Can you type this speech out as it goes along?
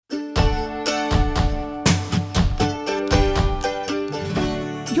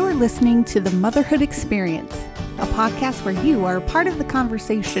listening to the Motherhood Experience, a podcast where you are a part of the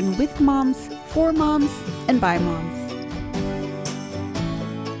conversation with moms, for moms, and by moms.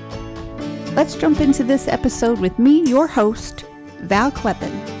 Let's jump into this episode with me, your host, Val Kleppen.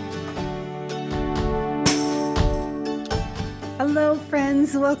 Hello,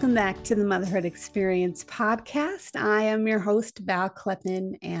 friends. Welcome back to the Motherhood Experience podcast. I am your host, Val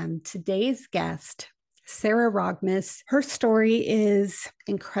Kleppen, and today's guest, Sarah Rogness. Her story is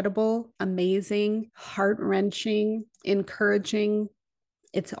incredible, amazing, heart-wrenching, encouraging.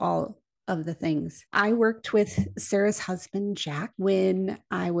 It's all of the things. I worked with Sarah's husband, Jack, when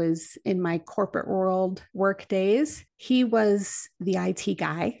I was in my corporate world work days. He was the IT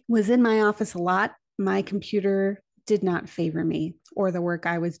guy, was in my office a lot. My computer did not favor me or the work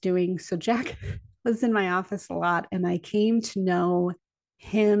I was doing. So Jack was in my office a lot, and I came to know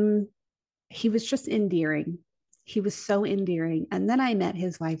him. He was just endearing. He was so endearing. And then I met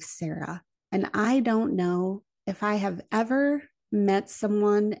his wife, Sarah. And I don't know if I have ever met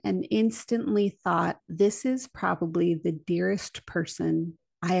someone and instantly thought, this is probably the dearest person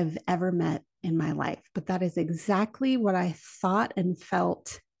I have ever met in my life. But that is exactly what I thought and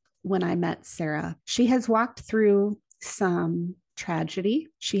felt when I met Sarah. She has walked through some tragedy.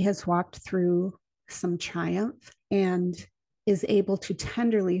 She has walked through some triumph and is able to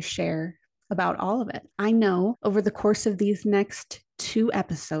tenderly share about all of it. I know over the course of these next 2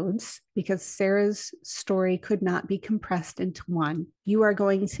 episodes, because Sarah's story could not be compressed into one, you are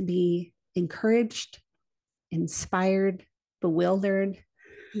going to be encouraged, inspired, bewildered.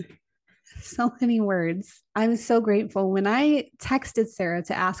 So many words. I'm so grateful. When I texted Sarah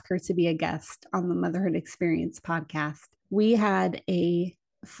to ask her to be a guest on the Motherhood Experience podcast, we had a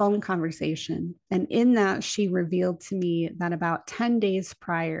phone conversation. And in that, she revealed to me that about 10 days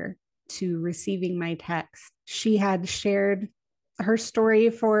prior to receiving my text, she had shared her story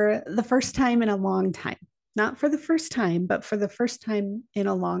for the first time in a long time. Not for the first time, but for the first time in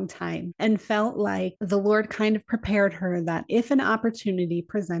a long time, and felt like the Lord kind of prepared her that if an opportunity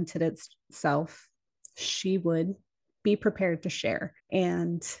presented itself, she would be prepared to share.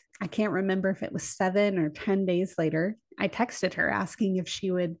 And I can't remember if it was 7 or 10 days later, I texted her asking if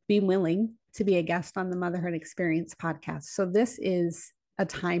she would be willing to be a guest on the Motherhood Experience podcast. So this is a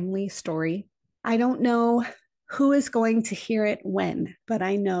timely story. I don't know who is going to hear it when, but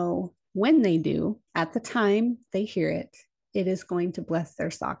I know when they do, at the time they hear it, it is going to bless their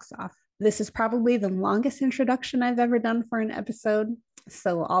socks off. This is probably the longest introduction I've ever done for an episode.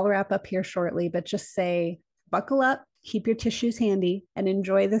 So I'll wrap up here shortly, but just say, buckle up, keep your tissues handy, and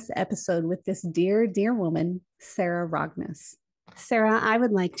enjoy this episode with this dear, dear woman, Sarah Rogness. Sarah, I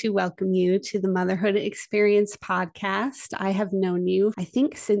would like to welcome you to the Motherhood Experience podcast. I have known you, I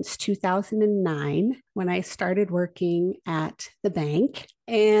think, since 2009 when I started working at the bank.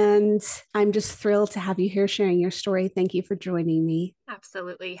 And I'm just thrilled to have you here sharing your story. Thank you for joining me.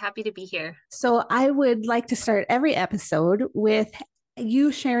 Absolutely. Happy to be here. So I would like to start every episode with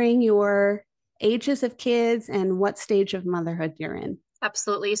you sharing your ages of kids and what stage of motherhood you're in.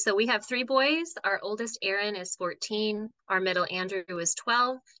 Absolutely. So we have 3 boys. Our oldest, Aaron, is 14. Our middle, Andrew, is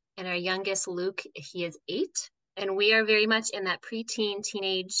 12. And our youngest, Luke, he is 8. And we are very much in that preteen,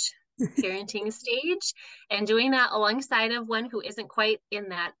 teenage parenting stage, and doing that alongside of one who isn't quite in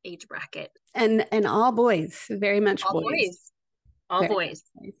that age bracket. And all boys, very much all boys. All very boys.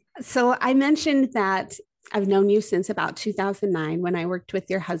 So I mentioned that I've known you since about 2009 when I worked with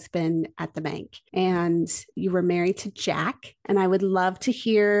your husband at the bank, and you were married to Jack. And I would love to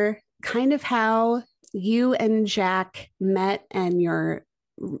hear kind of how you and Jack met and your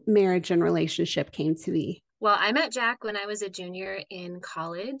marriage and relationship came to be. Well, I met Jack when I was a junior in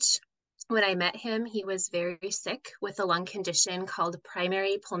college. When I met him, he was very sick with a lung condition called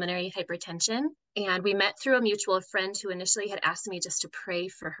primary pulmonary hypertension. And we met through a mutual friend who initially had asked me just to pray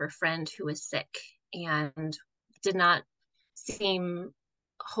for her friend who was sick, and did not seem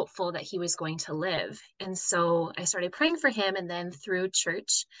hopeful that he was going to live. And so I started praying for him, and then through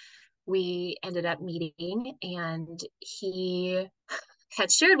church, we ended up meeting, and he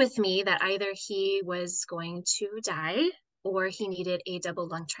had shared with me that either he was going to die or he needed a double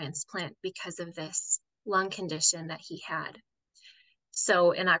lung transplant because of this lung condition that he had.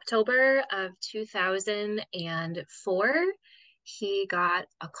 So in October of 2004, he got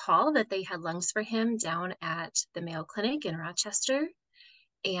a call that they had lungs for him down at the Mayo Clinic in Rochester.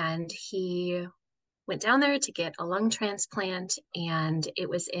 And he went down there to get a lung transplant. And it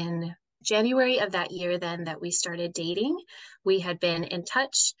was in January of that year then that we started dating. We had been in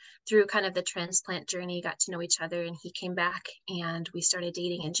touch through kind of the transplant journey, got to know each other, and he came back and we started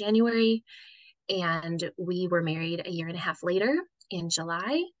dating in January. And we were married a year and a half later in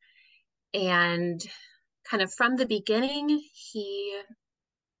July. And kind of from the beginning, he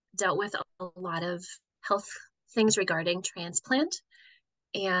dealt with a lot of health things regarding transplant.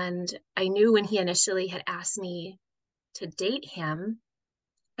 And I knew when he initially had asked me to date him,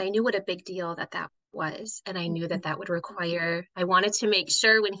 I knew what a big deal that was. And I knew that would require, I wanted to make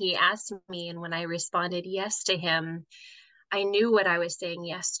sure when he asked me and when I responded yes to him, I knew what I was saying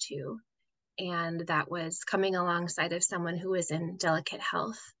yes to. And that was coming alongside of someone who was in delicate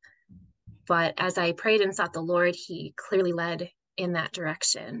health. But as I prayed and sought the Lord, he clearly led in that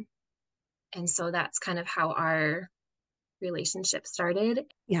direction. And so that's kind of how our relationship started.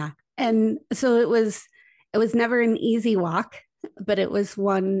 Yeah. And so it was never an easy walk, but it was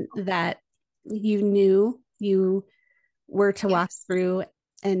one that you knew you were to walk Yes. through,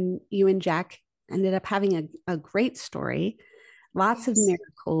 and you and Jack ended up having a great story. Lots of Yes.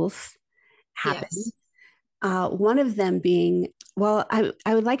 miracles happened. Yes. One of them being, well,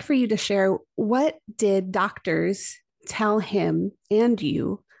 I would like for you to share, what did doctors tell him and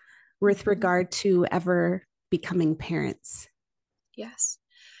you with regard to ever becoming parents? Yes.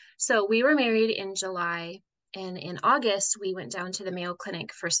 So we were married in July, and in August, we went down to the Mayo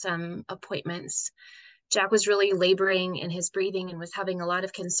Clinic for some appointments. Jack was really laboring in his breathing and was having a lot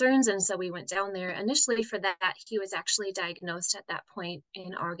of concerns. And so we went down there initially for that. He was actually diagnosed at that point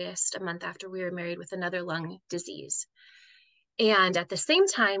in August, a month after we were married, with another lung disease. And at the same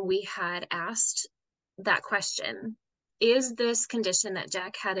time, we had asked that question: is this condition that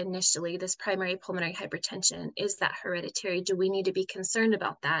Jack had initially, this primary pulmonary hypertension, is that hereditary? Do we need to be concerned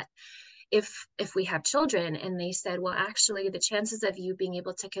about that if we have children? And they said, well, actually, the chances of you being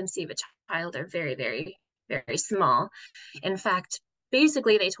able to conceive a child are very, very, very small. In fact,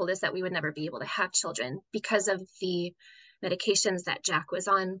 basically, they told us that we would never be able to have children because of the medications that Jack was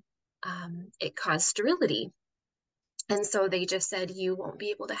on. It caused sterility. And so they just said, you won't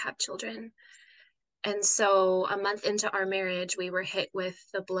be able to have children. And so a month into our marriage, we were hit with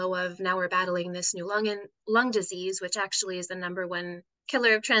the blow of, now we're battling this new lung disease, which actually is the number one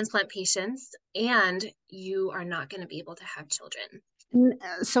killer of transplant patients, and you are not going to be able to have children.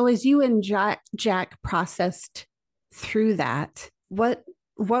 So as you and Jack processed through that, what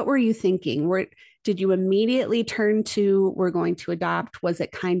were you thinking? Did you immediately turn to, we're going to adopt? Was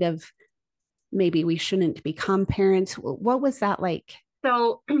it kind of, maybe we shouldn't become parents? What was that like?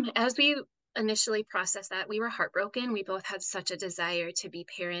 So as we initially processed that, we were heartbroken. We both had such a desire to be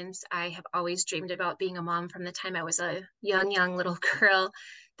parents. I have always dreamed about being a mom from the time I was a young little girl.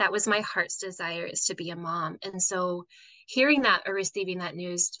 That was my heart's desire, is to be a mom. And so hearing that or receiving that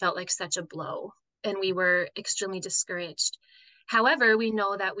news felt like such a blow, and we were extremely discouraged. However, we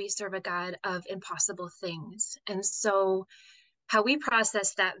know that we serve a God of impossible things. And so how we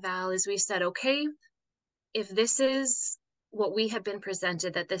processed that, Val, is we said, okay, if this is what we have been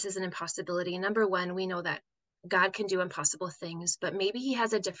presented, that this is an impossibility, number one, we know that God can do impossible things, but maybe he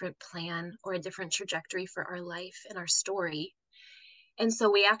has a different plan or a different trajectory for our life and our story. And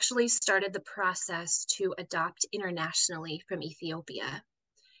so we actually started the process to adopt internationally from Ethiopia.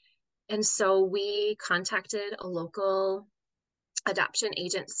 And so we contacted a local adoption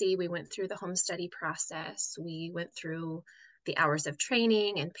agency. We went through the home study process. We went through the hours of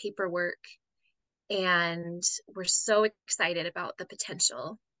training and paperwork. And we're so excited about the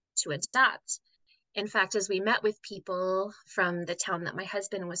potential to adopt. In fact, as we met with people from the town that my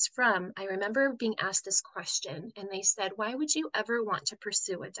husband was from, I remember being asked this question, and they said, why would you ever want to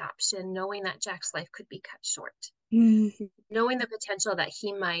pursue adoption, knowing that Jack's life could be cut short, Mm-hmm. knowing the potential that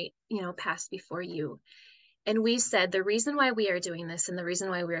he might, pass before you? And we said the reason why we are doing this and the reason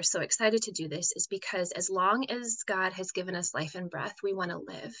why we are so excited to do this is because as long as God has given us life and breath, we want to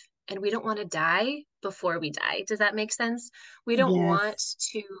live, and we don't want to die before we die. Does that make sense? We don't Yes. want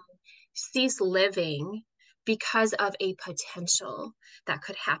to cease living because of a potential that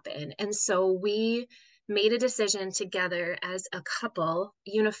could happen. And so we made a decision together as a couple,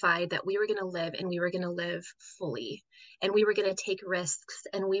 unified, that we were going to live, and we were going to live fully, and we were going to take risks,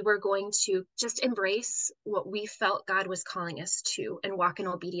 and we were going to just embrace what we felt God was calling us to and walk in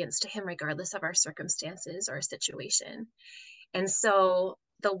obedience to him regardless of our circumstances or situation. And so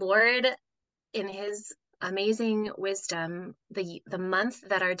the Lord, in his amazing wisdom, the month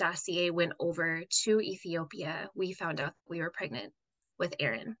that our dossier went over to Ethiopia, we found out we were pregnant with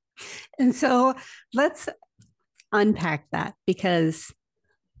Aaron. And so let's unpack that, because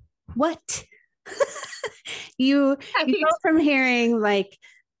what you go Right. from hearing like,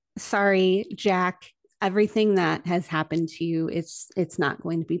 sorry, Jack, everything that has happened to you, it's not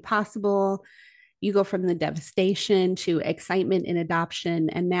going to be possible. You go from the devastation to excitement in adoption,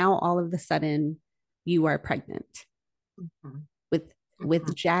 and now all of a sudden you are pregnant Mhm. with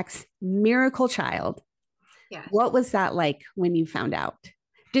with Jack's miracle child. Yes. What was that like when you found out?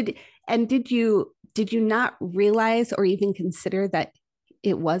 Did did you not realize or even consider that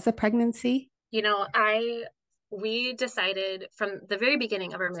it was a pregnancy? You know, we decided from the very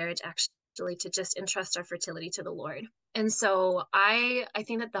beginning of our marriage actually to just entrust our fertility to the Lord. And so I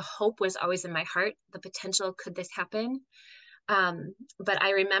think that the hope was always in my heart, the potential, could this happen? But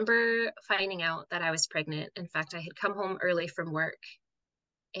I remember finding out that I was pregnant. In fact, I had come home early from work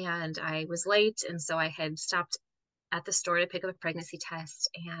and I was late. And so I had stopped at the store to pick up a pregnancy test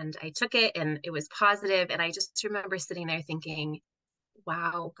and I took it and it was positive. And I just remember sitting there thinking,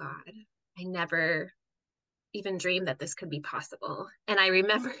 wow, God, I never even dreamed that this could be possible. And I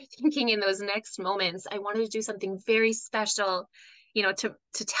remember thinking in those next moments, I wanted to do something very special, you know, to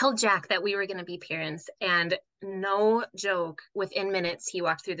tell Jack that we were going to be parents. And no joke, within minutes, he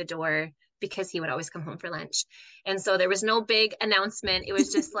walked through the door because he would always come home for lunch. And so there was no big announcement. It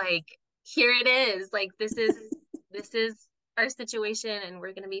was just like, here it is. Like this is our situation and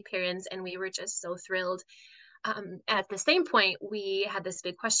we're going to be parents. And we were just so thrilled. At the same point, we had this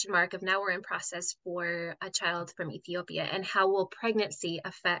big question mark of now we're in process for a child from Ethiopia and how will pregnancy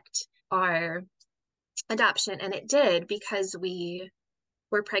affect our adoption? And it did because we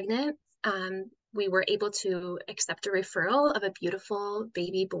were pregnant. We were able to accept a referral of a beautiful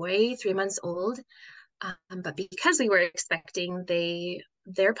baby boy, 3 months old. But because we were expecting,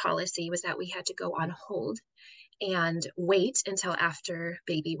 their policy was that we had to go on hold and wait until after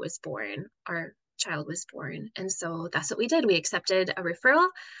baby was born, our child was born. And so that's what we did. We accepted a referral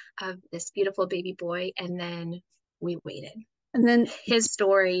of this beautiful baby boy, and then we waited. And then His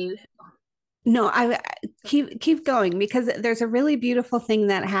story. no, I keep going because there's a really beautiful thing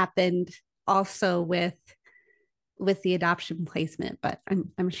that happened also with the adoption placement, but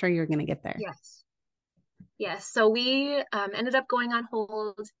I'm sure you're going to get there. Yes. Yes. So we ended up going on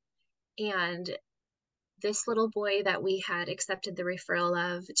hold, and this little boy that we had accepted the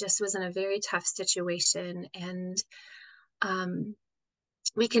referral of just was in a very tough situation. And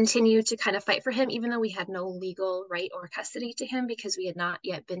we continued to kind of fight for him, even though we had no legal right or custody to him because we had not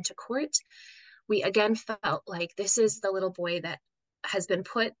yet been to court. We again felt like this is the little boy that has been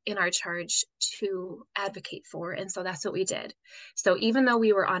put in our charge to advocate for. And so that's what we did. So even though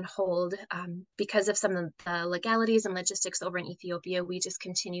we were on hold because of some of the legalities and logistics over in Ethiopia, we just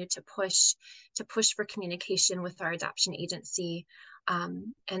continued to push for communication with our adoption agency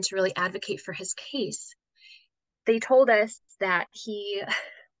and to really advocate for his case. They told us that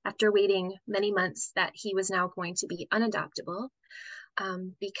after waiting many months, that he was now going to be unadoptable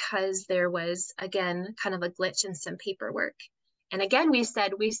because there was, again, kind of a glitch in some paperwork. And again, we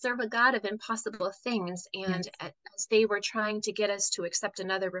said, we serve a God of impossible things. And Yes. as they were trying to get us to accept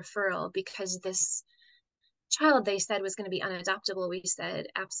another referral because this child they said was going to be unadoptable, we said,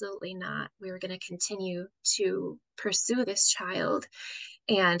 absolutely not. We were going to continue to pursue this child.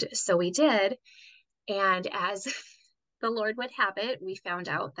 And so we did. And as the Lord would have it, we found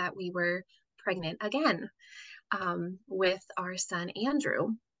out that we were pregnant again with our son,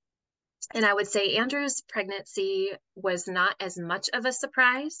 Andrew. And I would say Andrew's pregnancy was not as much of a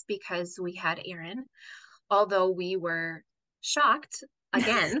surprise because we had Aaron, although we were shocked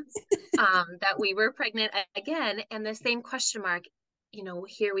again that we were pregnant again. And the same question mark, you know,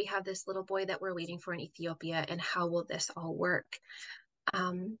 here we have this little boy that we're waiting for in Ethiopia, and how will this all work?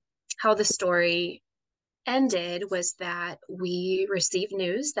 How the story ended was that we received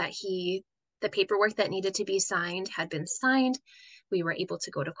news that the paperwork that needed to be signed had been signed. We were able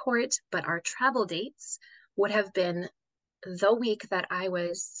to go to court, but our travel dates would have been the week that I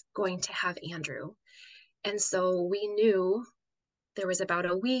was going to have Andrew. And so we knew there was about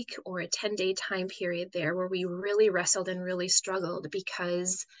a week or a 10-day time period there where we really wrestled and really struggled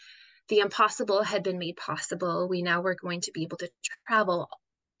because the impossible had been made possible. We now were going to be able to travel.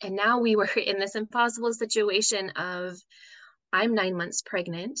 And now we were in this impossible situation of I'm 9 months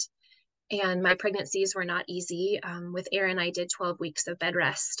pregnant. And my pregnancies were not easy. With Aaron, I did 12 weeks of bed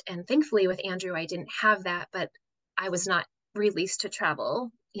rest. And thankfully with Andrew, I didn't have that, but I was not released to travel,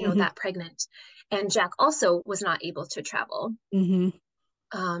 you know, that pregnant. And Jack also was not able to travel. Mm-hmm.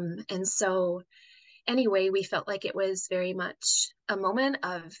 And so anyway, we felt like it was very much a moment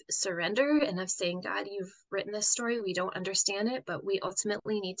of surrender and of saying, God, you've written this story. We don't understand it, but we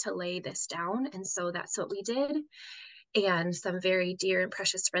ultimately need to lay this down. And so that's what we did. And some very dear and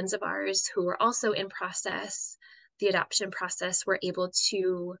precious friends of ours who were also in the adoption process, were able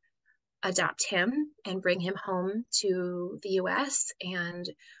to adopt him and bring him home to the US. And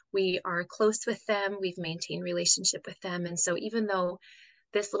we are close with them. We've maintained relationship with them. And so even though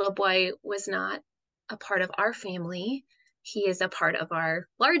this little boy was not a part of our family, he is a part of our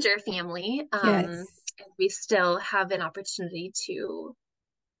larger family. Yes. And we still have an opportunity to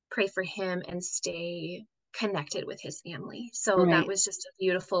pray for him and stay connected with his family. So that Right. was just a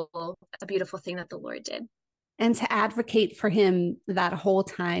beautiful thing that the Lord did. And to advocate for him that whole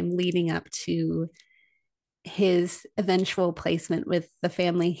time leading up to his eventual placement with the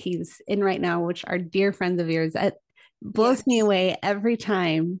family he's in right now, which are dear friends of yours. It blows me Yes. away every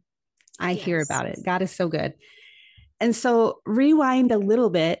time I hear Yes. about it. God is so good. And so rewind a little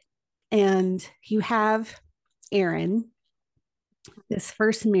bit, and you have Aaron, this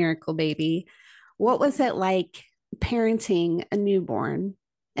first miracle baby. What was Mhm. it like parenting a newborn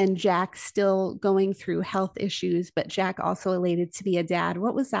and Jack still going through health issues, but Jack also elated to be a dad?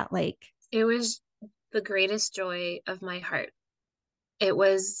 What was that like? It was the greatest joy of my heart. It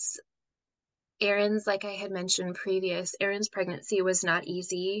was Aaron's, like I had mentioned previous, Aaron's pregnancy was not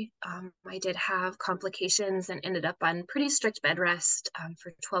easy. I did have complications and ended up on pretty strict bed rest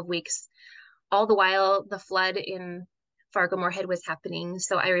for 12 weeks. All the while, the flood in Fargo Moorhead was happening.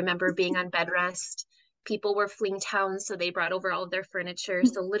 So I remember being on bed rest. People were fleeing town, so they brought over all of their furniture.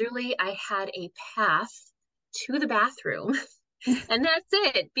 So literally, I had a path to the bathroom. And that's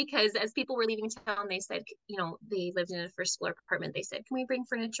it, because as people were leaving town, they said, they lived in a first floor apartment. They said, "Can we bring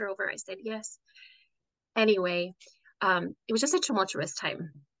furniture over?" I said, "Yes." Anyway, it was just a tumultuous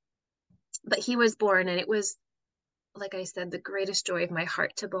time. But he was born, and it was, like I said, the greatest joy of my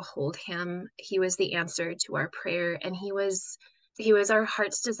heart to behold him. He was the answer to our prayer, and he was our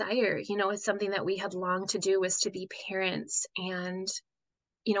heart's desire. It's something that we had longed to do, was to be parents. And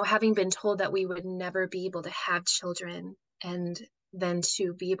having been told that we would never be able to have children, and then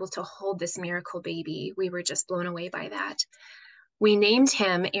to be able to hold this miracle baby, we were just blown away by that. We named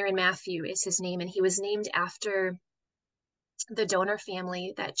him Aaron Matthew is his name, and he was named after the donor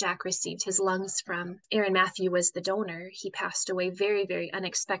family that Jack received his lungs from. Aaron Matthew was the donor. He passed away very, very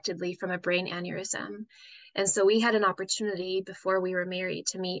unexpectedly from a brain aneurysm. And so we had an opportunity before we were married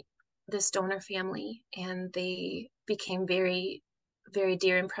to meet this donor family, and they became very, very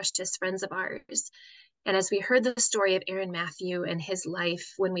dear and precious friends of ours. And as we heard the story of Aaron Matthew and his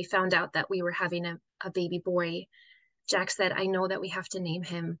life, when we found out that we were having a baby boy, Jack said, "I know that we have to name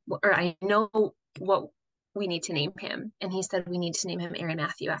him, or I know what we need to name him." And he said, "We need to name him Aaron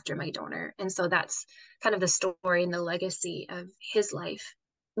Matthew after my donor." And so that's kind of the story and the legacy of his life.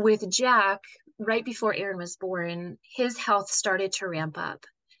 With Jack, right before Aaron was born, his health started to ramp up.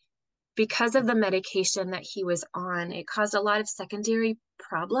 Because of the medication that he was on, it caused a lot of secondary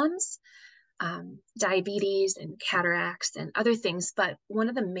problems, diabetes and cataracts and other things. But one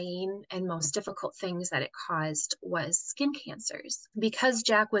of the main and most difficult things that it caused was skin cancers. Because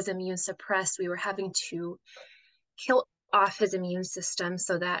Jack was immune suppressed, we were having to kill off his immune system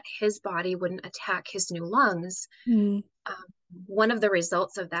so that his body wouldn't attack his new lungs. Mm. Um, One of the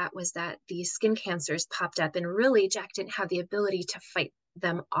results of that was that these skin cancers popped up, and really, Jack didn't have the ability to fight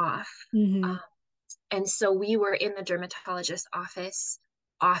them off. Mm-hmm. Um, and so we were in the dermatologist's office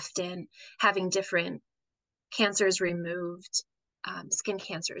often, having different cancers removed, skin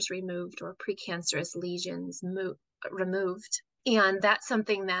cancers removed, or precancerous lesions removed. And that's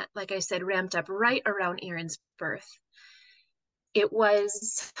something that, like I said, ramped up right around Aaron's birth. It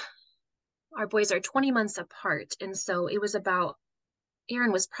was, our boys are 20 months apart. And so it was about,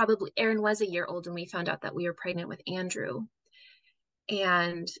 Aaron was a year old when we found out that we were pregnant with Andrew.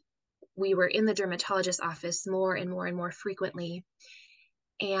 And we were in the dermatologist's office more and more and more frequently.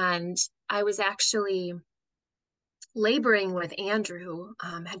 And I was actually laboring with Andrew,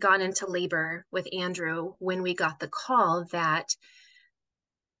 had gone into labor with Andrew when we got the call that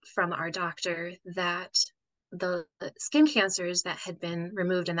from our doctor that the skin cancers that had been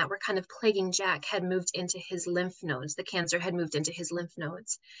removed and that were kind of plaguing Jack had moved into his lymph nodes. The cancer had moved into his lymph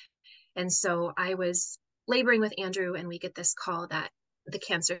nodes. And so I was laboring with Andrew, and we get this call that the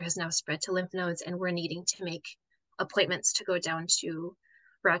cancer has now spread to lymph nodes, and we're needing to make appointments to go down to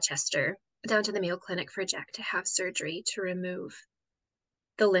Rochester, down to the Mayo Clinic, for Jack to have surgery to remove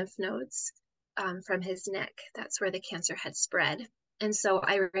the lymph nodes from his neck. That's where the cancer had spread. And so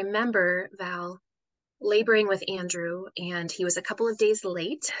I remember, Val, laboring with Andrew, and he was a couple of days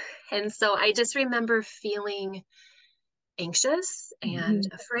late. And so I just remember feeling anxious and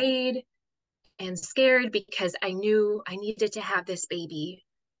Mm-hmm. afraid and scared, because I knew I needed to have this baby,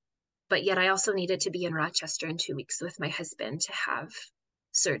 but yet I also needed to be in Rochester in 2 weeks with my husband to have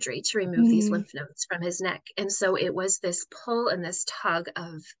surgery to remove these Mm-hmm. lymph nodes from his neck. And so it was this pull and this tug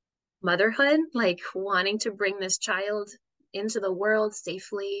of motherhood, like wanting to bring this child into the world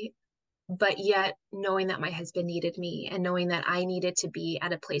safely, but yet knowing that my husband needed me, and knowing that I needed to be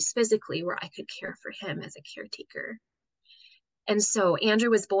at a place physically where I could care for him as a caretaker. And so Andrew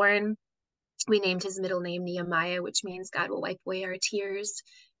was born. We named his middle name Nehemiah, which means God will wipe away our tears.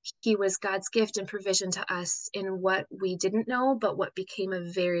 He was God's gift and provision to us in what we didn't know, but what became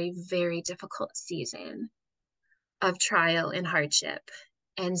a very, very difficult season of trial and hardship.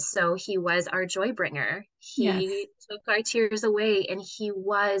 And so he was our joy bringer. Yes. He took our tears away, and he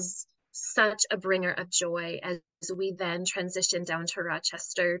was such a bringer of joy as we then transitioned down to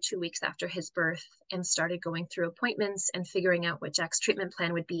Rochester 2 weeks after his birth and started going through appointments and figuring out what Jack's treatment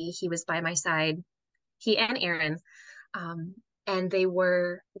plan would be. He was by my side, he and Aaron. Um, and they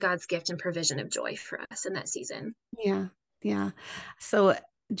were God's gift and provision of joy for us in that season. Yeah. Yeah. So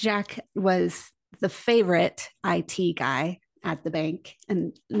Jack was the favorite IT guy at the bank,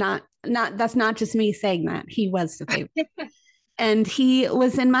 and not that's not just me saying that. He was the favorite. And he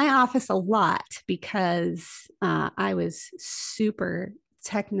was in my office a lot because I was super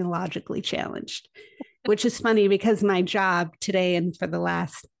technologically challenged, which is funny because my job today and for the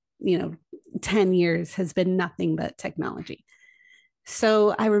last, 10 years has been nothing but technology.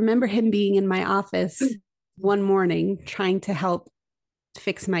 So I remember him being in my office one morning trying to help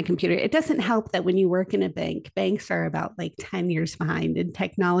fix my computer. It doesn't help that when you work in a bank, banks are about like 10 years behind in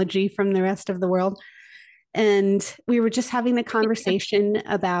technology from the rest of the world. And we were just having a conversation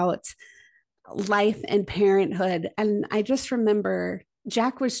about life and parenthood. And I just remember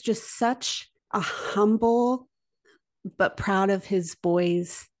Jack was just such a humble but proud of his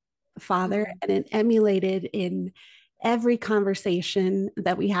boys' father. Mm-hmm. And it emulated in every conversation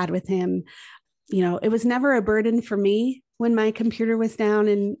that we had with him. It was never a burden for me when my computer was down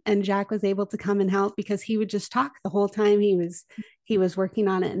and Jack was able to come and help, because he would just talk the whole time he was working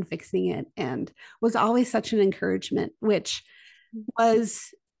on it and fixing it, and was always such an encouragement, which was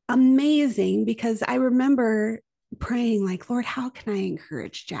amazing because I remember praying like, Lord, how can I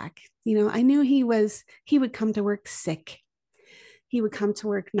encourage Jack? I knew he would come to work sick. He would come to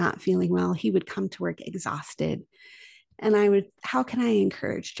work not feeling well. He would come to work exhausted. And how can I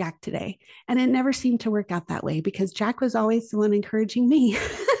encourage Jack today? And it never seemed to work out that way because Jack was always the one encouraging me.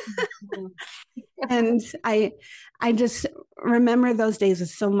 And I just remember those days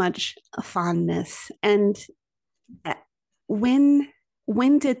with so much fondness. And when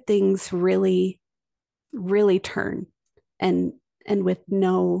when did things really turn, and with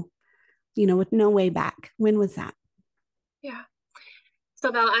no way back? When was that? Yeah.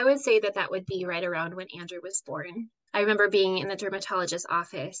 So Val, I would say that would be right around when Andrew was born. I remember being in the dermatologist's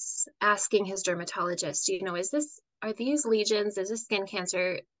office, asking his dermatologist, are these lesions? Is this skin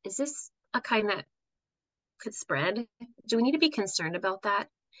cancer? Is this a kind that could spread? Do we need to be concerned about that?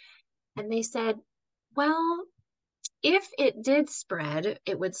 And they said, well, if it did spread,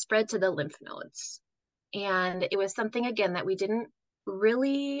 it would spread to the lymph nodes. And it was something, again, that we didn't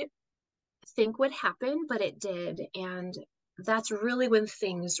really think would happen, but it did. And that's really when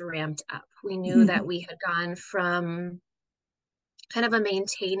things ramped up. We knew that we had gone from kind of a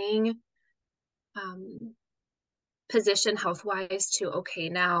maintaining position health wise to, okay,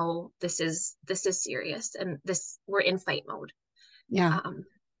 now this is serious, and we're in fight mode. Yeah.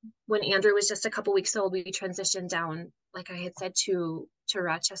 When Andrew was just a couple weeks old, we transitioned down, like I had said, to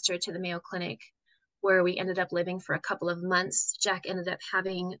Rochester, to the Mayo Clinic, where we ended up living for a couple of months. Jack ended up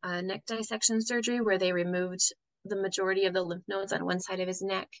having a neck dissection surgery where they removed the majority of the lymph nodes on one side of his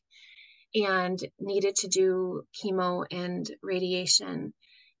neck and needed to do chemo and radiation.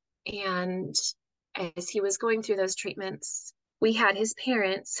 And as he was going through those treatments, we had his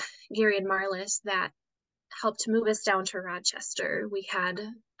parents, Gary and Marlis, that helped move us down to Rochester. We had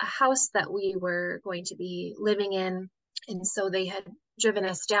a house that we were going to be living in, and so they had driven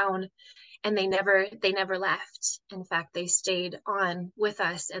us down, and they never left. In fact, they stayed on with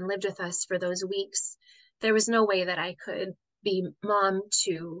us and lived with us for those weeks. There was no way that I could be mom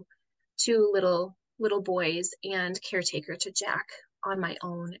to two little boys and caretaker to Jack on my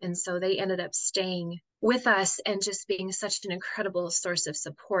own. And so they ended up staying with us and just being such an incredible source of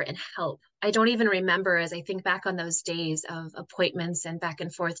support and help. I don't even remember, as I think back on those days of appointments and back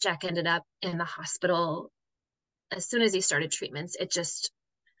and forth, Jack ended up in the hospital as soon as he started treatments. It just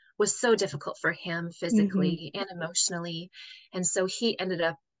was so difficult for him physically and emotionally. And so he ended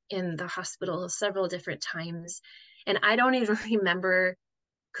up in the hospital several different times. And I don't even remember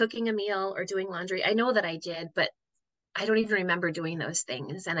cooking a meal or doing laundry. I know that I did, but I don't even remember doing those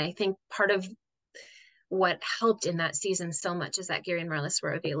things. And I think part of what helped in that season so much is that Gary and Marlis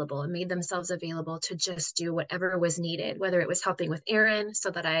were available and made themselves available to just do whatever was needed, whether it was helping with Aaron so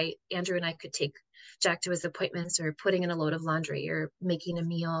that Andrew and I could take Jack to his appointments, or putting in a load of laundry, or making a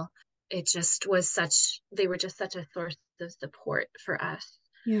meal. It just was they were just such a source of support for us.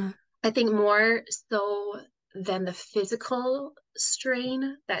 Yeah. I think more so then the physical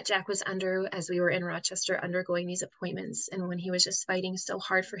strain that Jack was under as we were in Rochester undergoing these appointments, and when he was just fighting so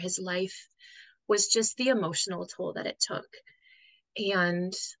hard for his life, was just the emotional toll that it took.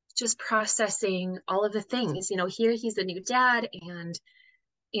 And just processing all of the things, here he's a new dad, and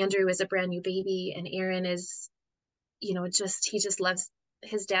Andrew is a brand new baby, and Aaron is, he just loves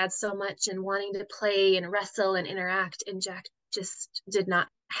his dad so much and wanting to play and wrestle and interact. And Jack just did not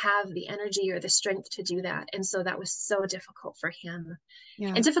have the energy or the strength to do that. And so that was so difficult for him,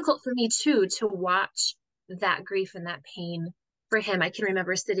 and difficult for me too, to watch that grief and that pain for him. I can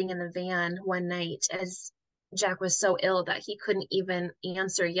remember sitting in the van one night as Jack was so ill that he couldn't even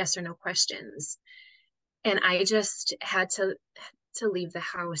answer yes or no questions. And I just had to leave the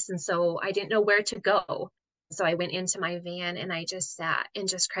house. And so I didn't know where to go. So I went into my van and I just sat and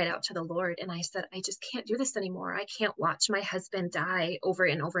just cried out to the Lord. And I said, I just can't do this anymore. I can't watch my husband die over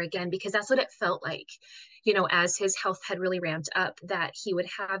and over again, because that's what it felt like, as his health had really ramped up, that he would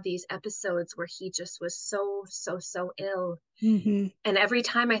have these episodes where he just was so ill. Mm-hmm. And every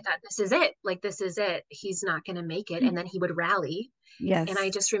time I thought, this is it. Like, this is it. He's not going to make it. And then he would rally. Yes. And I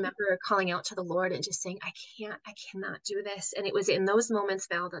just remember calling out to the Lord and just saying, I cannot do this. And it was in those moments,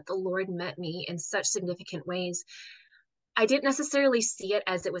 Val, that the Lord met me in such significant ways. I didn't necessarily see it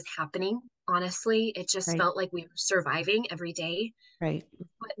as it was happening. Honestly, it just felt like we were surviving every day. Right.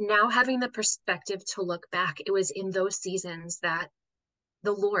 But now having the perspective to look back, it was in those seasons that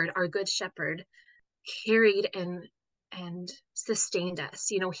the Lord, our good shepherd, carried and sustained us.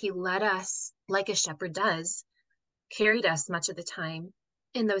 He led us like a shepherd does, carried us much of the time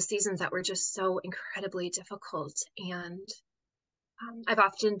in those seasons that were just so incredibly difficult. And I've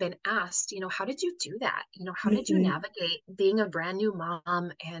often been asked, how did you do that? How did you navigate being a brand new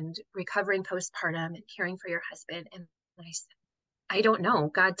mom and recovering postpartum and caring for your husband? And I said, I don't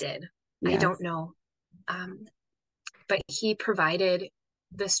know. God did. Yes. I don't know. But he provided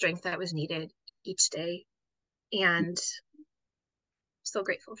the strength that was needed each day. And so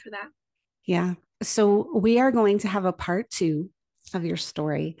grateful for that. Yeah. So we are going to have a part 2 of your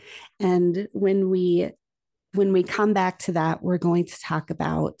story. And when we come back to that, we're going to talk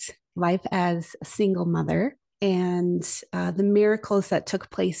about life as a single mother and the miracles that took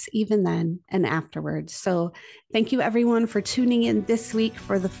place even then and afterwards. So thank you everyone for tuning in this week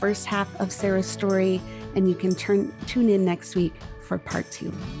for the first half of Sarah's story. And you can tune in next week for part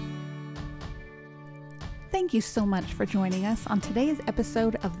 2. Thank you so much for joining us on today's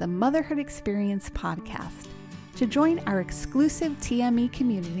episode of the Motherhood Experience podcast. To join our exclusive TME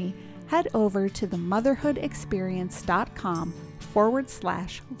community, head over to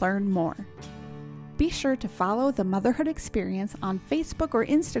themotherhoodexperience.com/learn more. Be sure to follow the Motherhood Experience on Facebook or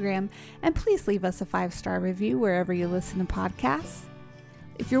Instagram, and please leave us a 5-star review wherever you listen to podcasts.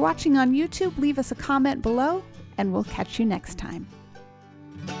 If you're watching on YouTube, leave us a comment below, and we'll catch you next time.